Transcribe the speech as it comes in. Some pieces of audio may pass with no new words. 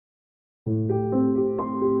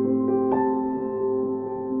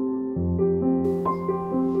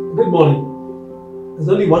Good morning. There's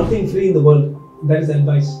only one thing free in the world, and that is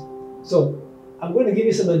advice. So, I'm going to give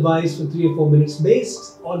you some advice for 3 or 4 minutes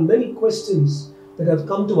based on many questions that have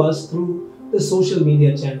come to us through the social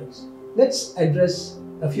media channels. Let's address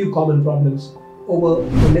a few common problems over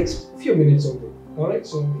the next few minutes only. Alright,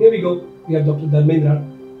 so here we go. We have Dr. Dharmendra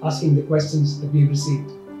asking the questions that we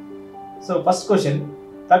received. So first question,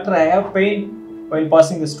 Doctor, I have pain while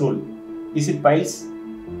passing the stool. Is it piles?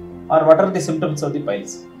 Or what are the symptoms of the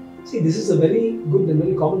piles? See, this is a very good and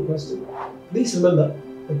very common question. Please remember,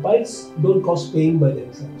 the piles don't cause pain by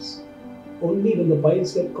themselves. Only when the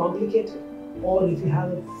piles get complicated or if you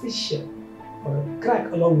have a fissure or a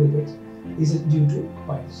crack along with it, is it due to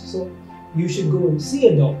piles. So you should go and see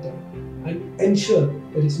a doctor and ensure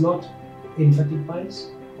that it's not infected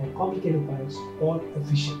piles or complicated piles or a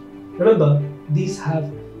fissure. Remember, these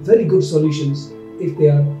have very good solutions if they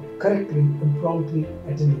are correctly and promptly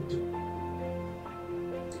attended to.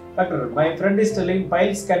 Doctor, my friend is telling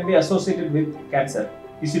piles can be associated with cancer.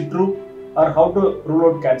 Is it true? Or how to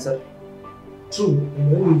rule out cancer? True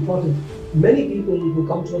and very important. Many people who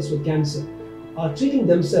come to us with cancer are treating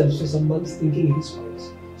themselves for some months thinking it is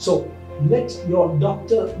piles. So let your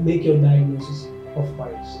doctor make your diagnosis of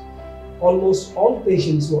piles. Almost all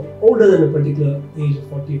patients who are older than a particular age of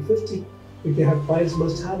 40 or 50, if they have piles,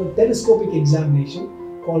 must have a telescopic examination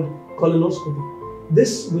called colonoscopy.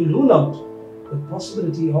 This will rule out the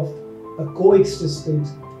possibility of a coexistent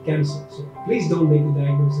cancer. So please don't make the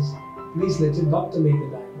diagnosis. Please let your doctor make the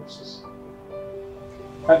diagnosis.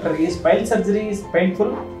 Doctor, is pile surgery is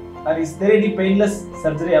painful? Or is there any painless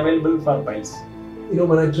surgery available for piles? You know,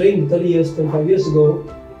 when I trained 25 years ago,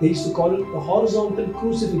 they used to call it the horizontal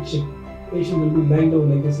crucifixion. Patient will be lying down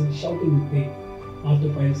like this and shouting with pain after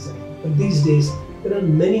pile surgery. But these days, there are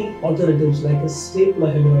many alternatives like a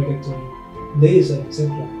stapler hemorrhoidectomy, laser,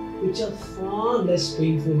 etc., which are far less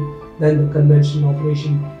painful than the conventional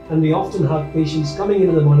operation. And we often have patients coming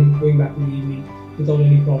in the morning, going back in the evening without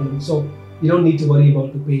any problem. So you don't need to worry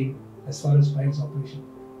about the pain as far as piles operation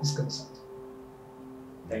is concerned.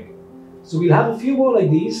 Thank you. So we'll have a few more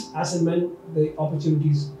like these as and when the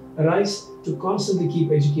opportunities arise to constantly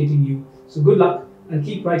keep educating you. So good luck and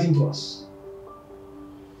keep writing to us.